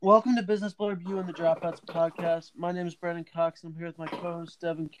Welcome to Business Blurb, you and the Dropouts podcast. My name is Brendan Cox, and I'm here with my co-host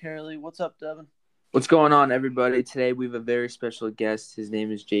Devin Carey. What's up, Devin? What's going on, everybody? Today we have a very special guest. His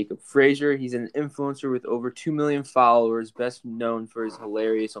name is Jacob Frazier. He's an influencer with over 2 million followers, best known for his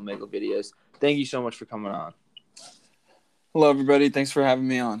hilarious Omegle videos. Thank you so much for coming on. Hello, everybody. Thanks for having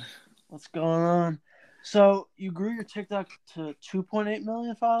me on. What's going on? So, you grew your TikTok to 2.8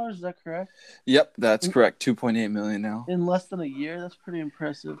 million followers, is that correct? Yep, that's correct. 2.8 million now. In less than a year? That's pretty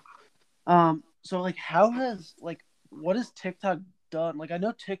impressive. So, what has TikTok done? Like, I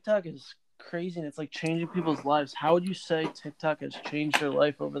know TikTok is crazy and it's, changing people's lives. How would you say TikTok has changed your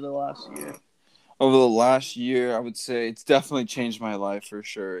life over the last year? Over the last year, I would say it's definitely changed my life for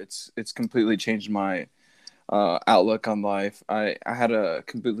sure. It's completely changed my outlook on life. I had a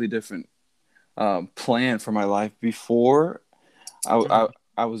completely different plan for my life before. I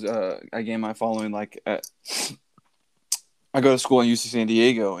gained my following I go to school in UC San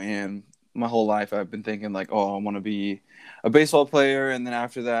Diego, and my whole life I've been thinking I want to be a baseball player, and then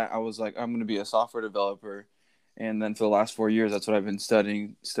after that I was like, I'm going to be a software developer, and then for the last 4 years that's what I've been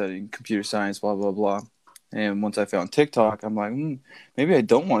studying computer science, blah blah blah. And once I found TikTok, I'm like, maybe I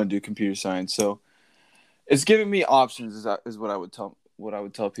don't want to do computer science. So it's giving me options. Is what I would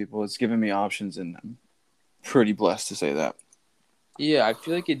tell people. It's giving me options, and I'm pretty blessed to say that. Yeah, I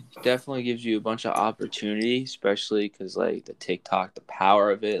feel like it definitely gives you a bunch of opportunity, especially because the TikTok, the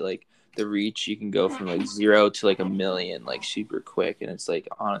power of it, the reach, you can go from 0 to 1 million super quick, and it's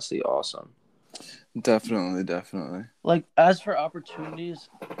honestly awesome. Definitely. As for opportunities,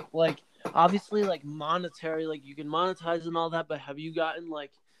 obviously monetary, you can monetize and all that, but have you gotten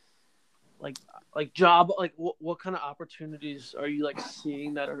job, what kind of opportunities are you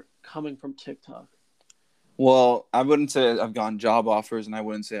seeing that are coming from TikTok? Well, I wouldn't say I've gotten job offers, and I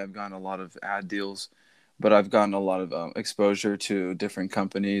wouldn't say I've gotten a lot of ad deals, but I've gotten a lot of exposure to different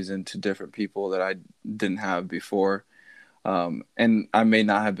companies and to different people that I didn't have before. And I may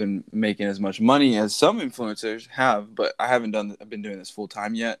not have been making as much money as some influencers have, but I've been doing this full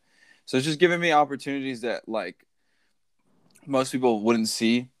time yet. So it's just giving me opportunities that most people wouldn't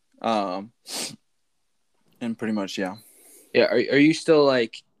see. And pretty much, yeah. Yeah, are you still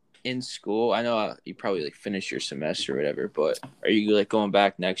in school? I know you probably finished your semester or whatever, but are you going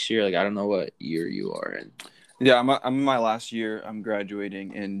back next year? I don't know what year you are in. Yeah, I'm in my last year. I'm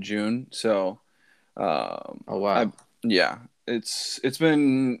graduating in June. So, oh wow. It's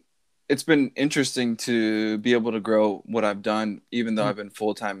been interesting to be able to grow what I've done, even though I've been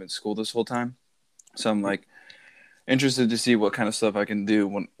full time in school this whole time. So I'm interested to see what kind of stuff I can do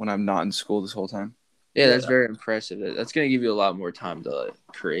when I'm not in school this whole time. Yeah, that's very impressive. That's going to give you a lot more time to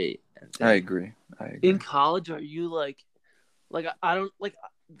create. I agree. In college, are you I don't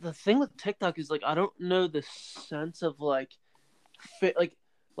the thing with TikTok is I don't know the sense of fit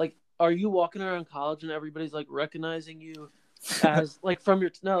are you walking around college and everybody's recognizing you as from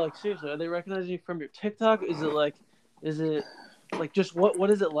your seriously, are they recognizing you from your TikTok? Is it just what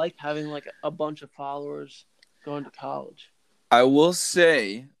is it like having a bunch of followers going to college? I will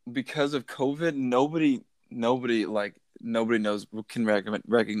say, because of COVID, nobody can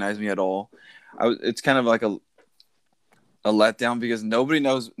recognize me at all. It's kind of a letdown because nobody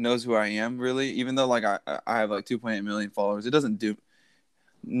knows who I am really. Even though I have 2.8 million followers, it doesn't do.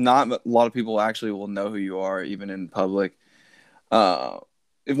 Not a lot of people actually will know who you are, even in public.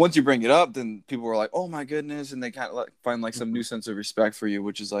 If once you bring it up, then people are like, "Oh my goodness," and they kind of find some new sense of respect for you,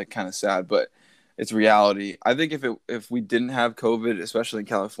 which is kind of sad, but it's reality. I think if we didn't have COVID, especially in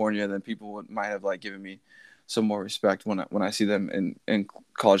California, then people might have given me some more respect when I see them in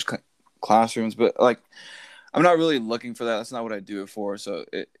college classrooms. But I'm not really looking for that. That's not what I do it for. So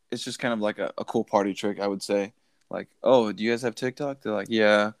it's just kind of a cool party trick, I would say. Oh, do you guys have TikTok? They're like,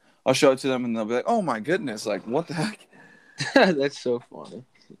 yeah. I'll show it to them, and they'll be like, oh my goodness, what the heck? That's so funny.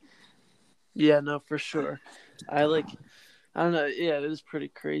 Yeah, no, for sure. I don't know. Yeah, it is pretty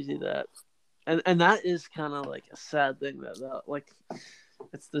crazy that, and that is kind of a sad thing that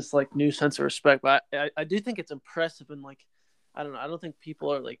it's this new sense of respect. But I do think it's impressive, and I don't know. I don't think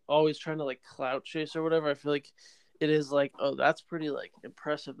people are always trying to clout chase or whatever. I feel it is oh, that's pretty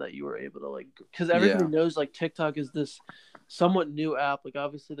impressive that you were able to because everybody knows TikTok is this somewhat new app.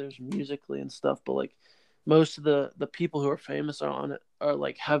 Obviously there's Musical.ly and stuff, but most of the people who are famous on it are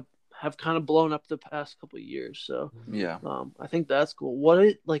have kind of blown up the past couple of years. So yeah, I think that's cool. What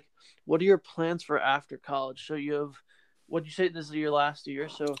are your plans for after college? So you have, what'd you say, this is your last year?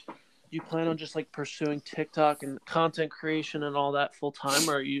 So do you plan on just pursuing TikTok and content creation and all that full time,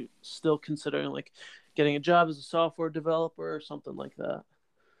 or are you still considering getting a job as a software developer or something like that?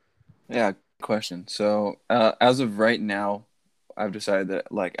 Yeah, good question. So as of right now, I've decided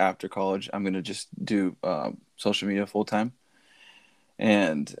that like after college, I'm gonna just do social media full time,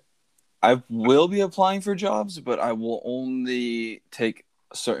 and I will be applying for jobs, but I will only take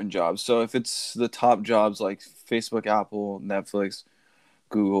certain jobs. So if it's the top jobs like Facebook, Apple, Netflix,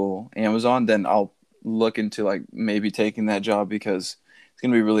 Google, Amazon, then I'll look into like maybe taking that job because it's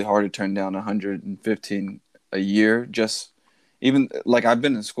gonna be really hard to turn down 115 a year. Just even like I've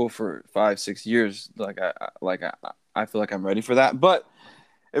been in school for 5-6 years. I feel like I'm ready for that. But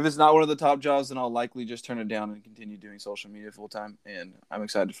if it's not one of the top jobs, then I'll likely just turn it down and continue doing social media full time. And I'm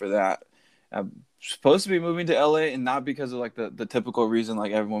excited for that. I'm supposed to be moving to LA, and not because of like the typical reason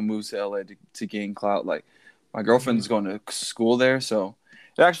like everyone moves to LA to gain clout. Like my girlfriend's going to school there, so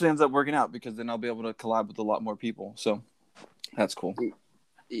it actually ends up working out because then I'll be able to collab with a lot more people. So that's cool.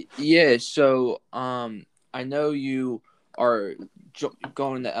 Yeah. So I know you are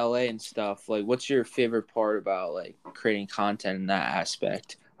going to LA and stuff. Like, what's your favorite part about like creating content in that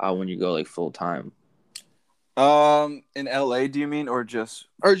aspect when you go like full time? In LA, do you mean, or just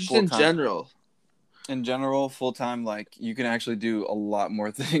in full-time? general? In general, full time, like you can actually do a lot more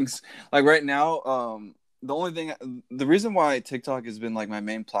things. Like right now, the reason why TikTok has been like my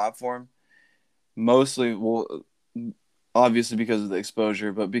main platform, mostly, well, obviously because of the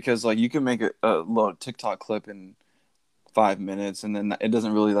exposure, but because like you can make a little TikTok clip in 5 minutes, and then it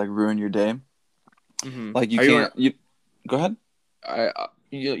doesn't really like ruin your day. Mm-hmm. Like you go ahead.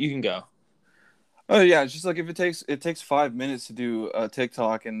 You can go. Oh yeah, it's just like if it takes 5 minutes to do a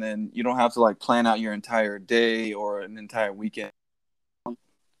TikTok, and then you don't have to like plan out your entire day or an entire weekend.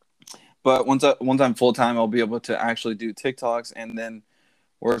 But once I'm full time, I'll be able to actually do TikToks and then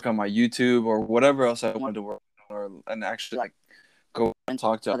work on my YouTube or whatever else I wanted to work on, and actually like go and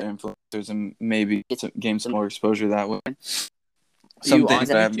talk to other influencers and maybe gain some more exposure that way. Some things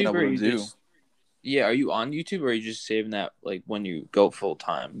that I haven't been able to do. Yeah, are you on YouTube, or are you just saving that like when you go full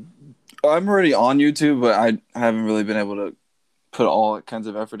time? I'm already on YouTube, but I haven't really been able to put all kinds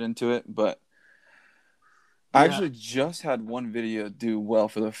of effort into it. But I actually just had one video do well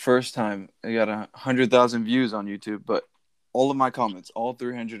for the first time. I got 100,000 views on YouTube, but all of my comments, all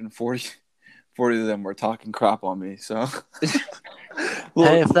 340 of them were talking crap on me. So,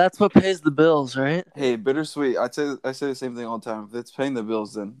 hey, if that's what pays the bills, right? Hey, bittersweet. I say the same thing all the time. If it's paying the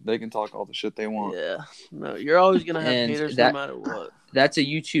bills, then they can talk all the shit they want. Yeah, no, you're always gonna have haters no matter what. That's a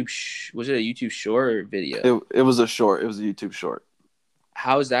YouTube. Was it a YouTube short video? It was a short. It was a YouTube short.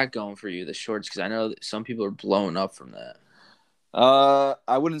 How's that going for you, the shorts? Because I know that some people are blowing up from that.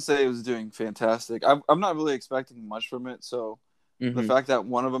 I wouldn't say it was doing fantastic. I'm not really expecting much from it. So the fact that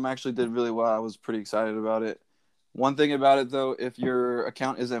one of them actually did really well, I was pretty excited about it. One thing about it, though, if your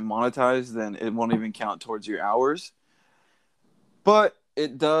account isn't monetized, then it won't even count towards your hours. But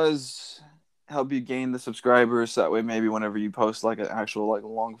it does help you gain the subscribers. So that way, maybe whenever you post like an actual like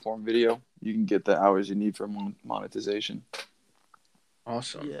long form video, you can get the hours you need for monetization.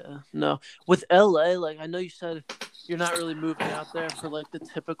 Awesome. Yeah. No, with LA, like I know you said you're not really moving out there for like the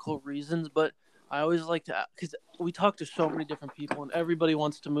typical reasons, but I always like to, because we talk to so many different people and everybody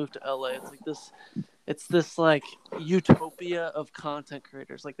wants to move to LA. It's this like utopia of content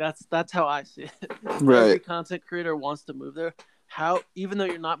creators. Like that's how I see it. Right. Every content creator wants to move there. How, even though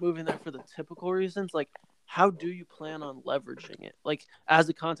you're not moving there for the typical reasons, like how do you plan on leveraging it? Like as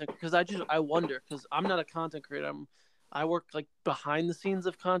a content, because I wonder, because I'm not a content creator. I work like behind the scenes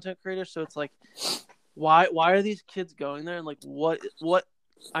of content creators. So it's like, why are these kids going there? And like, what,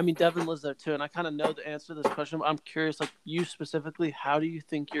 I mean, Devin lives there too. And I kind of know the answer to this question, but I'm curious, like you specifically, how do you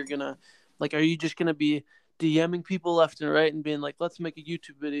think you're going to, like, are you just going to be DMing people left and right and being like, let's make a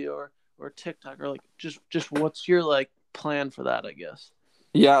YouTube video or TikTok, or like, just what's your like plan for that, I guess?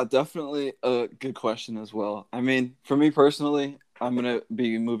 Yeah, definitely a good question as well. I mean, for me personally, I'm going to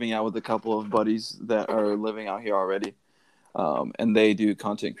be moving out with a couple of buddies that are living out here already. And they do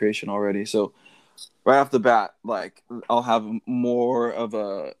content creation already. So right off the bat, like I'll have more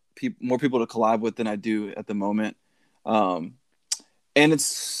people to collab with than I do at the moment. And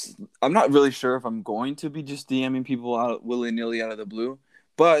I'm not really sure if I'm going to be just DMing people out willy-nilly out of the blue,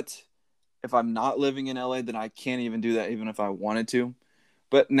 but if I'm not living in LA, then I can't even do that even if I wanted to.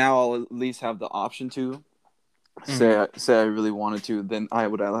 But now I'll at least have the option to say I really wanted to, then I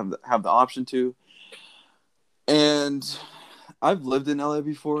would have the option to. And I've lived in LA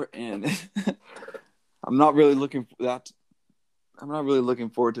before, and I'm not really looking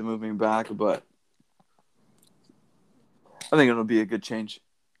forward to moving back, but I think it'll be a good change.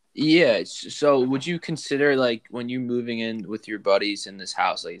 Yeah. So would you consider like when you're moving in with your buddies in this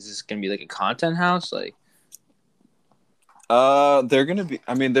house, like is this gonna be like a content house? Like They're gonna be.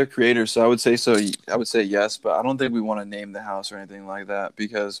 I mean, they're creators, so I would say so. I would say yes, but I don't think we want to name the house or anything like that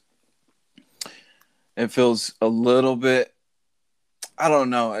because it feels a little bit. I don't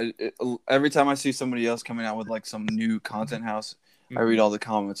know. Every time I see somebody else coming out with like some new content house, I read all the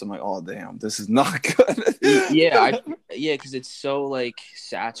comments. I'm like, oh damn, this is not good. Yeah, because it's so like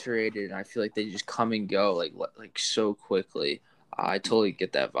saturated, and I feel like they just come and go like so quickly. I totally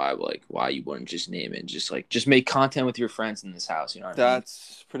get that vibe. Like, why you wouldn't just name it, and just make content with your friends in this house. You know what I mean?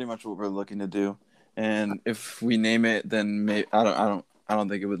 That's pretty much what we're looking to do. And if we name it, then maybe I don't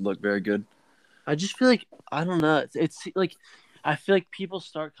think it would look very good. I just feel like I don't know. It's like I feel like people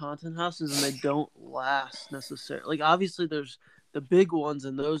start content houses and they don't last necessarily. Like obviously there's the big ones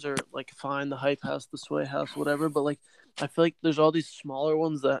and those are like fine, the hype house, the sway house, whatever. But like I feel like there's all these smaller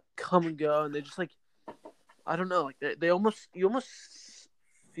ones that come and go and they just like I don't know, like they almost you almost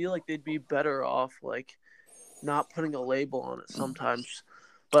feel like they'd be better off like not putting a label on it sometimes.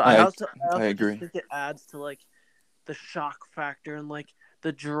 But I also agree. just think it adds to like the shock factor and like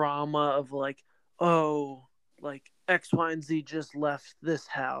the drama of like, oh, like X, Y, and Z just left this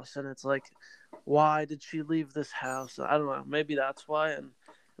house, and it's like, why did she leave this house? I don't know. Maybe that's why, and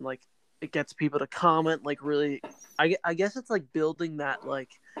like it gets people to comment. Like really, I guess it's like building that like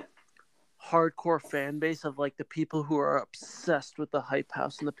hardcore fan base of like the people who are obsessed with the hype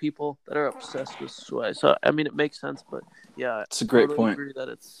house and the people that are obsessed with Sway. So I mean, it makes sense, but yeah, it's a great totally point. Agree that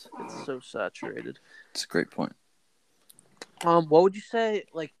it's so saturated. It's a great point. What would you say,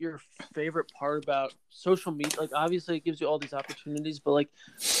 like, your favorite part about social media? Like, obviously, it gives you all these opportunities, but, like,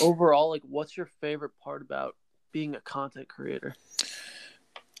 overall, like, what's your favorite part about being a content creator?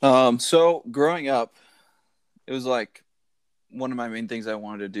 So growing up, it was, like, one of my main things I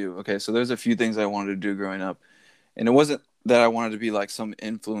wanted to do. Okay, so there's a few things I wanted to do growing up. And it wasn't that I wanted to be, like, some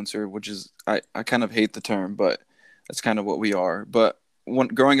influencer, which is – I kind of hate the term, but that's kind of what we are. But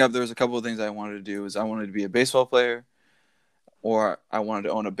growing up, there was a couple of things I wanted to do. I wanted to be a baseball player, or I wanted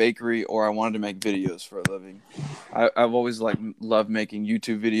to own a bakery, or I wanted to make videos for a living. I've always like loved making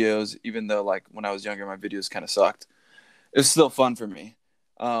YouTube videos, even though like when I was younger, my videos kind of sucked. It's still fun for me.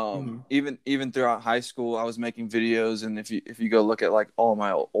 Even throughout high school, I was making videos, and if you go look at like all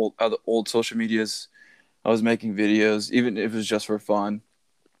my old social medias, I was making videos, even if it was just for fun.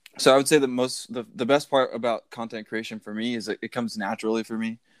 So I would say the best part about content creation for me is that it comes naturally for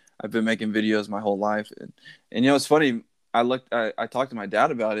me. I've been making videos my whole life, and you know it's funny. I talked to my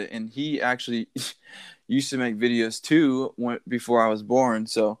dad about it, and he actually used to make videos too before I was born.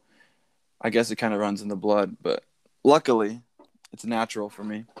 So I guess it kind of runs in the blood, but luckily it's natural for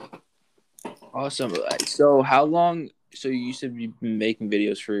me. Awesome. So how long? So you used to be making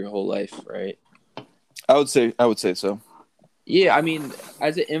videos for your whole life, right? I would say so. Yeah, I mean,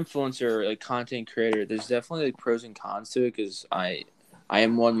 as an influencer, like content creator, there's definitely like pros and cons to it because I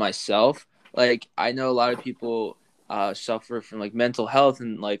am one myself. Like I know a lot of people suffer from like mental health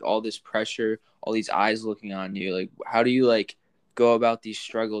and like all this pressure, all these eyes looking on you. Like, how do you like go about these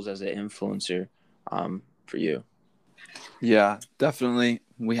struggles as an influencer for you? Yeah, definitely.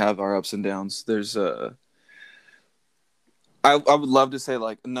 We have our ups and downs. There's I would love to say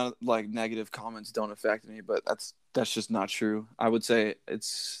like none like negative comments don't affect me, but that's just not true. I would say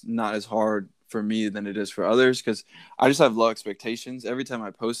it's not as hard for me than it is for others because I just have low expectations. Every time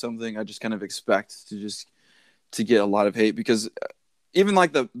I post something, I just kind of expect to get a lot of hate because even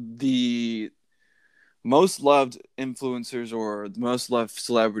like the most loved influencers or the most loved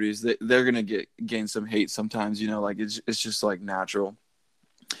celebrities, they're gonna gain some hate sometimes. You know, like it's just like natural.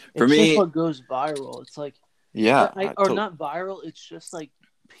 For it's me, just what goes viral. It's like not viral. It's just like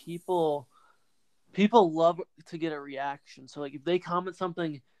people love to get a reaction. So like if they comment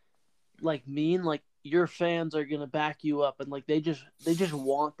something like mean, like your fans are gonna back you up, and like they just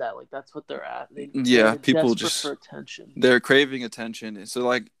want that. Like that's what they're at. They're people desperate just for attention. They're craving attention. So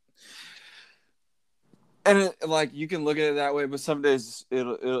like, and like you can look at it that way, but some days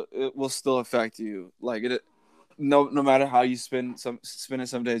it will still affect you. Like it, no matter how you spin it,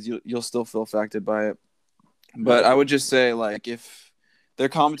 some days you'll still feel affected by it. But I would just say like if they're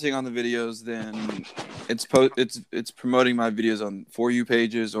commenting on the videos, then it's promoting my videos on For You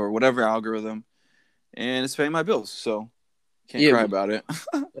pages or whatever algorithm, and it's paying my bills. So can't cry about it.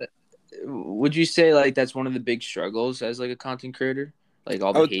 Would you say like that's one of the big struggles as like a content creator, like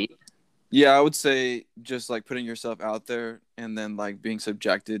all the hate? Yeah, I would say just like putting yourself out there and then like being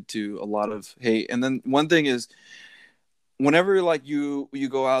subjected to a lot of hate. And then one thing is whenever like you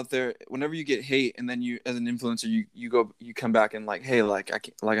go out there, whenever you get hate and then you as an influencer you come back and like, hey, like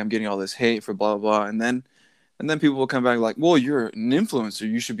I'm getting all this hate for blah blah blah, and then people will come back like, well, you're an influencer,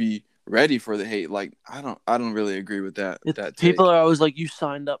 you should be ready for the hate. Like I don't really agree with that take. People are always like, you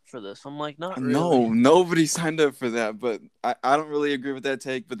signed up for this. I'm like, not really. No, nobody signed up for that, but I don't really agree with that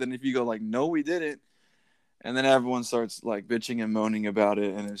take. But then if you go like, no, we didn't, and then everyone starts like bitching and moaning about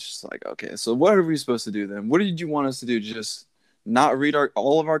it, and it's just like, okay, so what are we supposed to do then? What did you want us to do? Just not read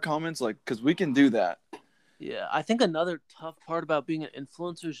all of our comments, like, because we can do that. Yeah, I think another tough part about being an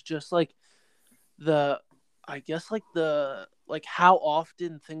influencer is just like I guess like how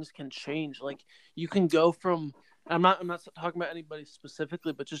often things can change. Like you can go from I'm not talking about anybody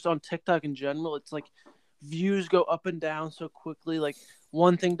specifically, but just on TikTok in general, it's like views go up and down so quickly. Like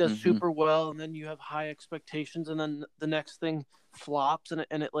one thing does super well, and then you have high expectations, and then the next thing flops, and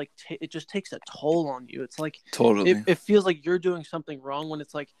it like it just takes a toll on you. It's like Totally. it feels like you're doing something wrong when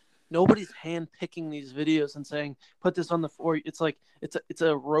it's like nobody's hand picking these videos and saying put this on the floor. It's like it's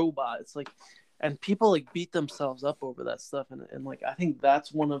a robot. It's like, and people like beat themselves up over that stuff, and like I think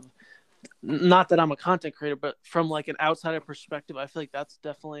that's one of, not that I'm a content creator, but from like an outsider perspective, I feel like that's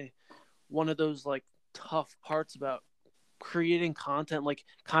definitely one of those like tough parts about creating content, like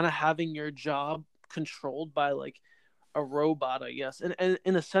kind of having your job controlled by like a robot, I guess. And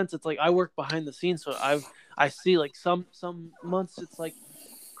in a sense, it's like I work behind the scenes, so I see like some months it's like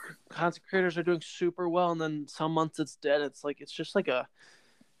content creators are doing super well, and then some months it's dead. It's like it's just like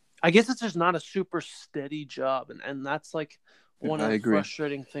I guess it's just not a super steady job, and that's like one of the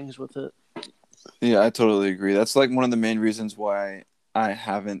frustrating things with it. Yeah, I totally agree. That's like one of the main reasons why I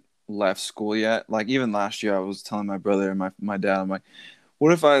haven't left school yet. Like even last year, I was telling my brother and my dad, I'm like,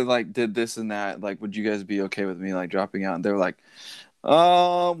 what if I like did this and that? Like, would you guys be okay with me like dropping out? And they're like,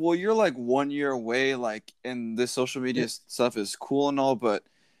 well, you're like 1 year away. Like, and this social media stuff is cool and all, but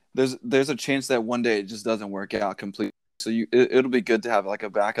there's a chance that one day it just doesn't work out completely. So it'll be good to have like a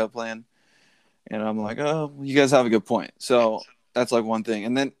backup plan. And I'm like, oh, you guys have a good point. So that's like one thing.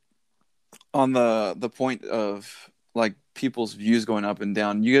 And then on the point of like people's views going up and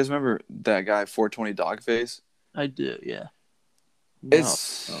down, you guys remember that guy 420 Dogface? I do, yeah.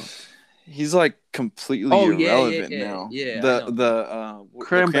 He's like completely irrelevant now. Yeah, the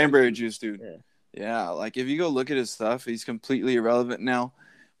cranberry juice dude. Yeah, like if you go look at his stuff, he's completely irrelevant now,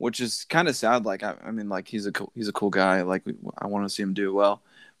 which is kind of sad. Like I mean, like he's a cool guy. Like I want to see him do well,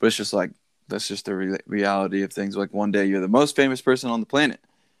 but it's just like that's just the reality of things. Like one day you're the most famous person on the planet,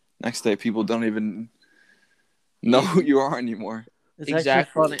 next day people don't even know who you are anymore. It's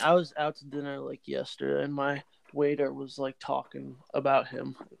actually funny. I was out to dinner like yesterday, and my waiter was like talking about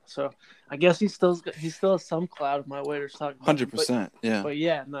him. So I guess he still has some clout. My waiter's talking about 100%. Yeah. But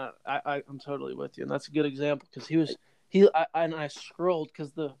yeah, no, I'm totally with you, and that's a good example because I scrolled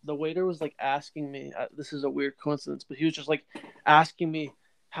because the waiter was like asking me. This is a weird coincidence, but he was just like asking me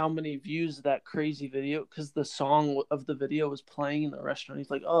how many views that crazy video, because the song of the video was playing in the restaurant.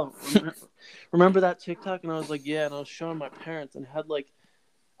 He's like, oh, remember that TikTok? And I was like, yeah. And I was showing my parents, and had like,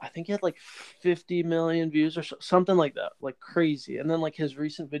 I think he had like 50 million views or something like that, like crazy. And then like his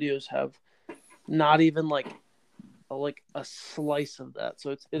recent videos have not even like a slice of that.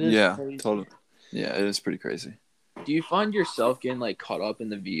 So it is crazy. Totally. Yeah, it is pretty crazy. Do you find yourself getting like caught up in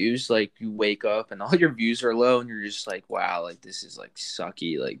the views? Like you wake up and all your views are low and you're just like, wow, like this is like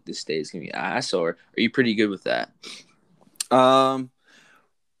sucky. Like this day is going to be ass. Or are you pretty good with that?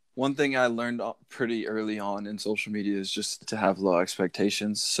 One thing I learned pretty early on in social media is just to have low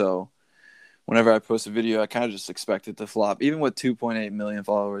expectations. So whenever I post a video, I kind of just expect it to flop. Even with 2.8 million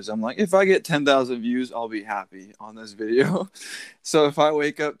followers, I'm like, if I get 10,000 views, I'll be happy on this video. So if I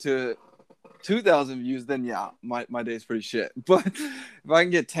wake up to 2,000 views, then yeah, my day's pretty shit. But if I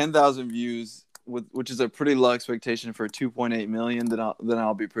can get 10,000 views, which is a pretty low expectation for 2.8 million, then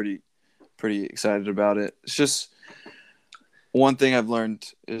I'll be pretty excited about it. It's just one thing I've learned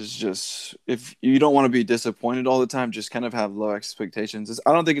is just if you don't want to be disappointed all the time, just kind of have low expectations.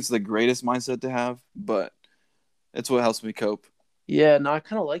 I don't think it's the greatest mindset to have, but it's what helps me cope. Yeah, no, I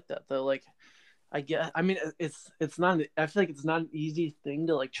kind of like that though. Like, I mean, it's not. I feel like it's not an easy thing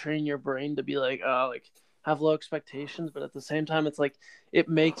to like train your brain to be like, like have low expectations, but at the same time, it's like it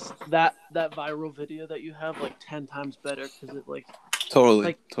makes that viral video that you have like 10 times better because it like.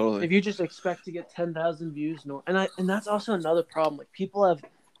 Totally. If you just expect to get 10,000 views, and that's also another problem. Like people have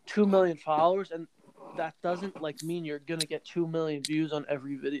 2 million followers, and that doesn't like mean you're gonna get 2 million views on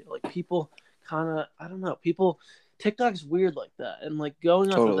every video. Like people kind of, I don't know, TikTok's weird like that. And like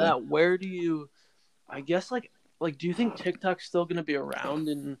going off of that, where do you, I guess like do you think TikTok's still gonna be around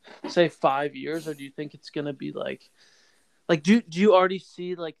in say 5 years, or do you think it's gonna be like do you already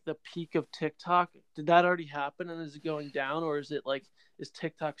see like the peak of TikTok? Did that already happen, and is it going down, or is it like is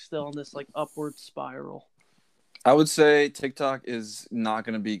TikTok still in this like upward spiral? I would say TikTok is not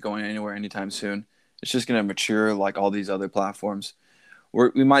going to be going anywhere anytime soon. It's just going to mature like all these other platforms.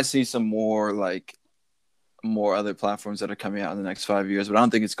 We might see some more like more other platforms that are coming out in the next 5 years, but I don't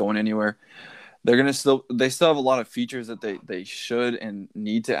think it's going anywhere. They still have a lot of features that they should and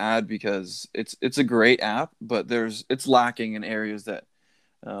need to add because it's a great app, but it's lacking in areas that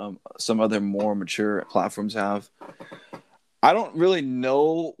some other more mature platforms have. I don't really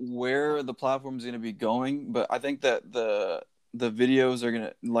know where the platform is going to be going, but I think that the videos are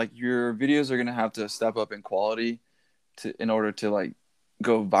gonna like your videos are gonna have to step up in quality in order to like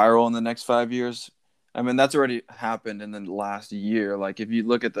go viral in the next 5 years. I mean, that's already happened in the last year. Like if you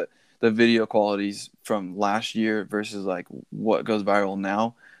look at the video qualities from last year versus like what goes viral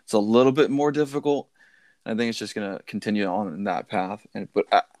now, it's a little bit more difficult. I think it's just gonna continue on in that path, but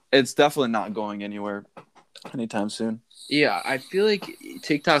it's definitely not going anywhere anytime soon. Yeah, I feel like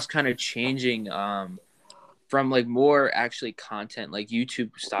TikTok's kind of changing from like more actually content, like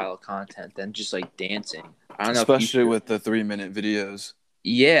YouTube style content than just like dancing. I don't know Especially with the 3-minute videos.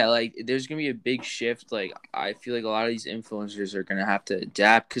 Yeah, like there's gonna be a big shift. Like I feel like a lot of these influencers are gonna have to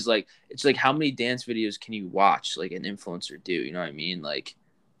adapt because like it's like how many dance videos can you watch like an influencer do? You know what I mean? Like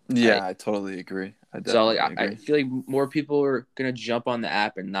yeah, I totally agree. I feel like more people are gonna jump on the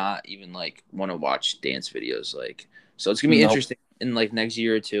app and not even like want to watch dance videos. Like so it's gonna be interesting in like next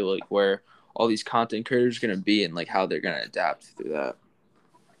year or two, like where all these content creators are gonna be and like how they're gonna adapt through that.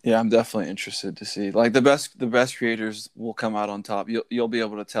 Yeah, I'm definitely interested to see. Like the best creators will come out on top. You'll be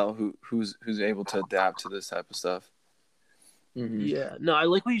able to tell who's able to adapt to this type of stuff. Mm-hmm. Yeah, no, I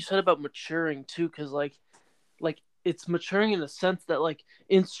like what you said about maturing too, because like it's maturing in a sense that like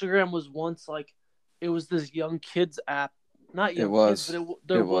Instagram was once like it was this young kids app, not young kids, but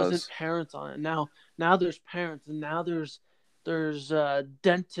there wasn't parents on it. Now there's parents, and now there's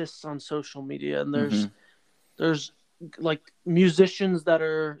dentists on social media, and there's like musicians that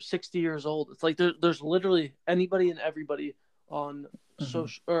are 60 years old. It's like there's literally anybody and everybody on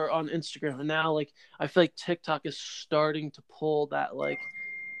social or on Instagram, and now like I feel like TikTok is starting to pull that like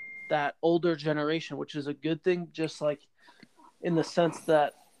that older generation, which is a good thing, just like in the sense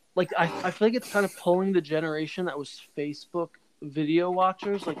that like I feel like it's kind of pulling the generation that was Facebook video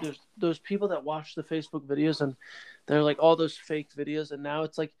watchers. Like there's those people that watch the Facebook videos and they're like all those fake videos, and now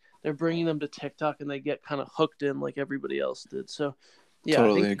it's like they're bringing them to TikTok and they get kind of hooked in like everybody else did. So yeah,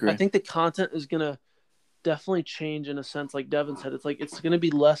 totally agree. I think the content is gonna definitely change in a sense. Like Devin said, it's like it's gonna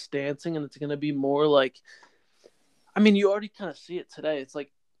be less dancing and it's gonna be more like, I mean, you already kind of see it today. It's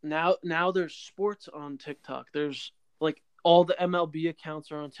like now there's sports on TikTok. There's like all the MLB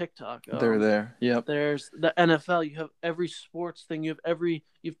accounts are on TikTok. They're there. Yep. There's the NFL. You have every sports thing. You have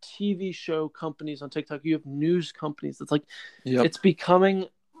TV show companies on TikTok. You have news companies. It's like it's becoming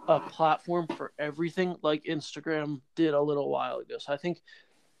a platform for everything, like Instagram did a little while ago. So I think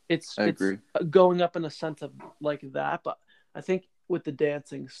it's going up in a sense of like that. But I think with the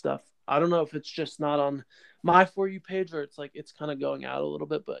dancing stuff, I don't know if it's just not on my For You page or it's like it's kind of going out a little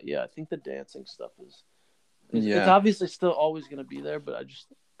bit. But yeah, I think the dancing stuff is it's obviously still always going to be there. But I just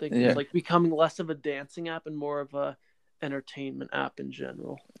think it's like becoming less of a dancing app and more of a entertainment app in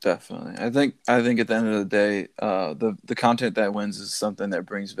general. Definitely. I think at the end of the day, the content that wins is something that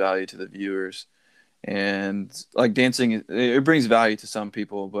brings value to the viewers. And like dancing, it brings value to some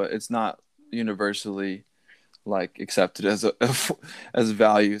people, but it's not universally like accepted as as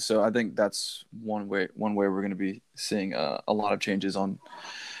value. So I think that's one way we're going to be seeing a lot of changes on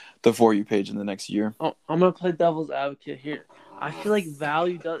the For You page in the next year. Oh, I'm going to play devil's advocate here. I feel like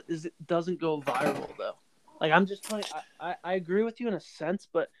value doesn't go viral though. Like I'm just playing. I agree with you in a sense,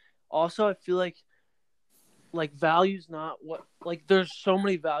 but also I feel like value's not what, like there's so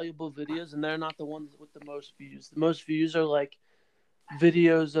many valuable videos and they're not the ones with the most views. The most views are like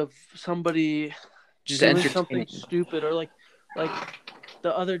videos of somebody just doing something stupid, or like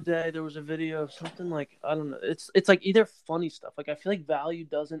the other day there was a video of something like, I don't know, it's like either funny stuff. Like I feel like value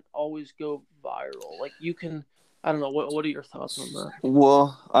doesn't always go viral. Like you can, I don't know, what are your thoughts on that?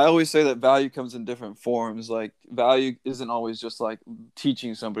 Well, I always say that value comes in different forms. Like value isn't always just like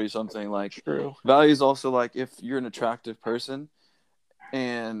teaching somebody something. Like True. Value is also like if you're an attractive person,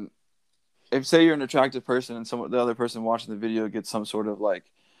 and if say you're an attractive person and the other person watching the video gets some sort of like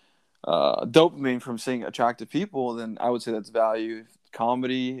dopamine from seeing attractive people, then I would say that's value.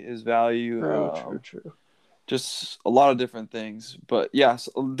 Comedy is value. True. Just a lot of different things. But yes,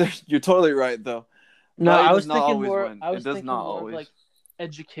 you're totally right though. No, I was thinking more. I was thinking more of like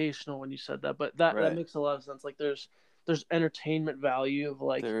educational when you said that, but that makes a lot of sense. Like there's entertainment value of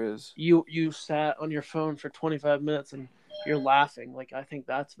like there is. You sat on your phone for 25 minutes and you're laughing. Like I think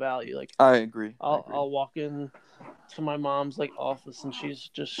that's value. Like I agree. I'll walk in to my mom's like office and she's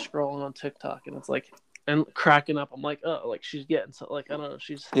just scrolling on TikTok and it's like and cracking up. I'm like, oh, like she's getting so like I don't know,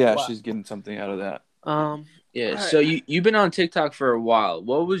 she's Yeah, wow. she's getting something out of that. Yeah. All So right. you've been on TikTok for a while.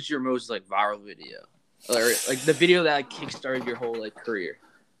 What was your most like viral video, or like the video that like, kickstarted your whole like career?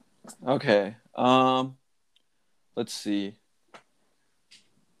 Okay. Let's see.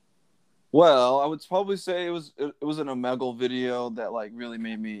 Well, I would probably say it was an Omegle video that like really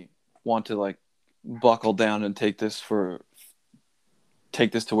made me want to like buckle down and take this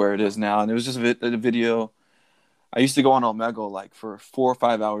to where it is now. And it was just a video. I used to go on Omegle like for 4 or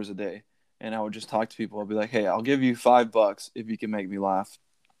 5 hours a day, and I would just talk to people. I'd be like, "Hey, I'll give you $5 if you can make me laugh."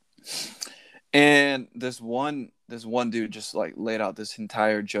 And this one dude just like laid out this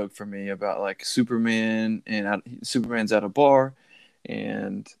entire joke for me about like Superman and Superman's at a bar,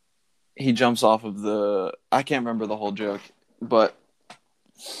 and he jumps off of I can't remember the whole joke, but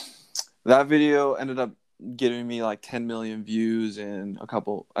that video ended up getting me like 10 million views and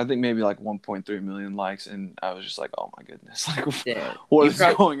I think maybe like 1.3 million likes, and I was just like, oh my goodness, like Yeah. what is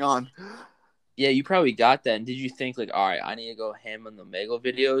going on? Yeah, you probably got that. And did you think like, all right, I need to go ham on the Omegle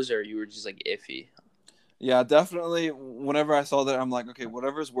videos, or you were just like iffy? Yeah, definitely. Whenever I saw that, I'm like, okay,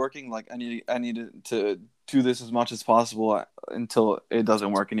 whatever's working, like I need to do this as much as possible until it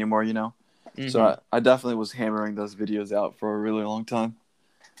doesn't work anymore, you know? Mm-hmm. So I definitely was hammering those videos out for a really long time.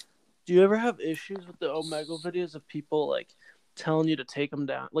 Do you ever have issues with the Omegle videos of people like telling you to take them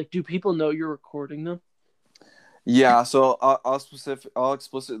down? Like, do people know you're recording them? Yeah, so I'll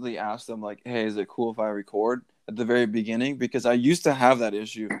explicitly ask them like, hey, is it cool if I record at the very beginning? Because I used to have that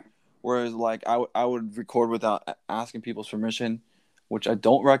issue, whereas like I would record without asking people's permission, which I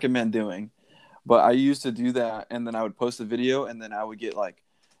don't recommend doing. But I used to do that, and then I would post a video, and then I would get like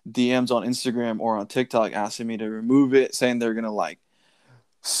DMs on Instagram or on TikTok asking me to remove it, saying they're gonna like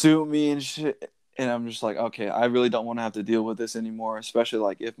sue me and shit. And I'm just like, okay, I really don't want to have to deal with this anymore, especially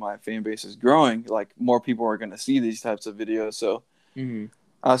like if my fan base is growing, like more people are going to see these types of videos. So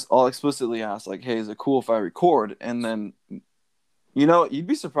I'll explicitly ask like, hey, is it cool if I record? And then, you know, you'd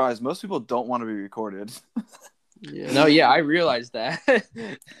be surprised. Most people don't want to be recorded. Yeah. No, yeah, I realized that.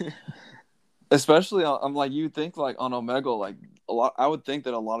 Especially, I'm like, you think like on Omegle, like I would think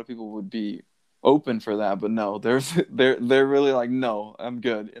that a lot of people would be open for that, but no, they're really like, no, I'm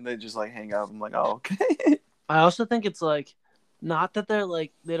good, and they just like hang up. I'm like, oh, okay. I also think it's like not that they're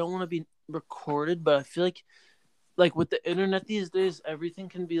like they don't want to be recorded, but I feel like with the internet these days, everything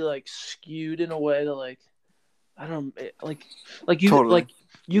can be like skewed in a way to like I don't like you Totally. like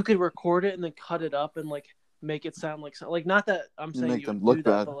you could record it and then cut it up and like make it sound like not that I'm saying make you them would look do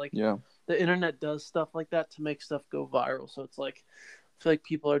that, bad. but like Yeah. the internet does stuff like that to make stuff go viral. So it's like I feel like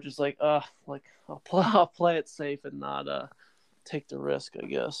people are just like like I'll play it safe and not take the risk, I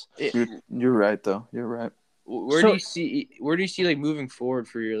guess. You're right though. You're right. Where do you see like moving forward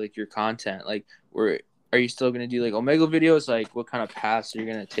for your content? Like, where are you still gonna do like Omegle videos? Like, what kind of paths are you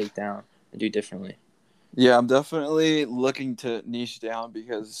gonna take down and do differently? Yeah, I'm definitely looking to niche down,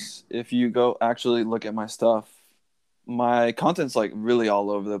 because if you go actually look at my stuff, my content's like really all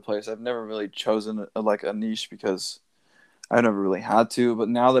over the place. I've never really chosen a niche because I never really had to. But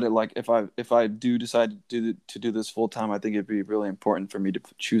now that if I do decide to do this full time, I think it'd be really important for me to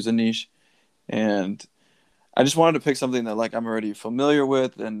choose a niche. And I just wanted to pick something that like I'm already familiar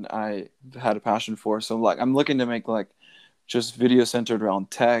with and I had a passion for. So like I'm looking to make like just video centered around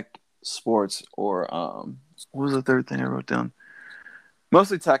tech, sports, or what was the third thing I wrote down?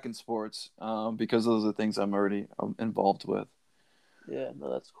 Mostly tech and sports, because those are the things I'm already involved with. Yeah,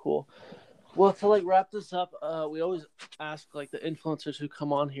 no, that's cool. Well, to like wrap this up, we always ask like the influencers who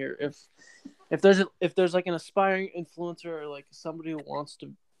come on here if there's like an aspiring influencer or like somebody who wants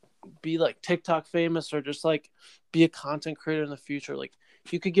to be like TikTok famous or just like be a content creator in the future, like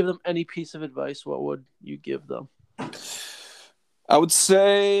if you could give them any piece of advice, what would you give them? I would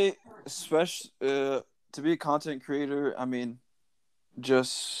say, especially to be a content creator, I mean,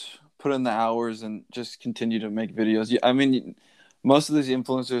 just put in the hours and just continue to make videos. I mean, most of these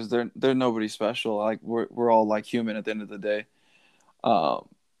influencers, they're nobody special. Like we're all like human at the end of the day.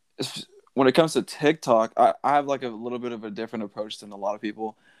 When it comes to TikTok, I have like a little bit of a different approach than a lot of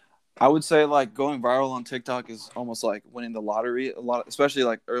people. I would say like going viral on TikTok is almost like winning the lottery a lot, especially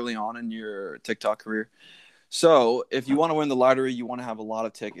like early on in your TikTok career. So if you want to win the lottery, you want to have a lot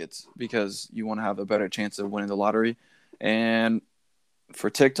of tickets because you want to have a better chance of winning the lottery. And for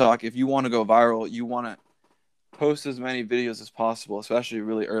TikTok, if you want to go viral, you want to post as many videos as possible, especially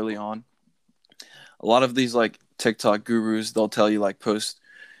really early on. A lot of these like TikTok gurus, they'll tell you like post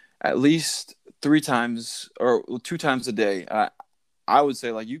at least 3 times or 2 times a day. I would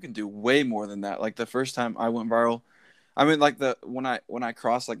say like you can do way more than that. Like the first time I went viral, I mean like when I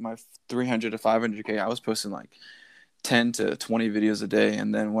crossed like my 300 to 500K, I was posting like 10 to 20 videos a day,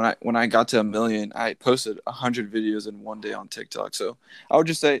 and then when I got to a million, I posted 100 videos in one day on TikTok. So I would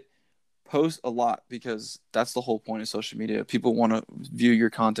just say post a lot because that's the whole point of social media. People want to view your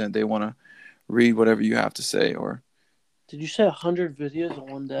content. They want to read whatever you have to say. Or Did you say 100 videos in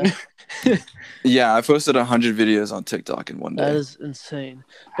one day? yeah, I posted 100 videos on TikTok in one That day. is insane.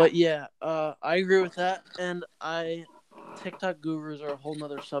 But yeah, I agree with that. And TikTok gurus are a whole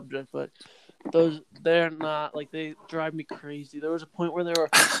nother subject, but they're not, like, they drive me crazy. There was a point where they were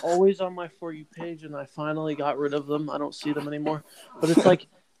always on my For You page, and I finally got rid of them. I don't see them anymore. But it's like,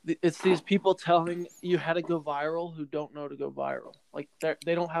 it's these people telling you how to go viral who don't know to go viral. Like,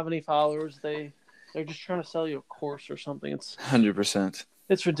 they don't have any followers. They're just trying to sell you a course or something. 100%.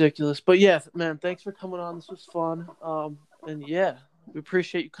 It's ridiculous. But yeah, man, thanks for coming on. This was fun. And yeah, we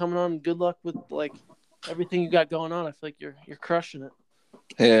appreciate you coming on. Good luck with like everything you got going on. I feel like you're crushing it.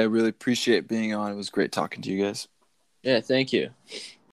 Hey, I really appreciate being on. It was great talking to you guys. Yeah, thank you.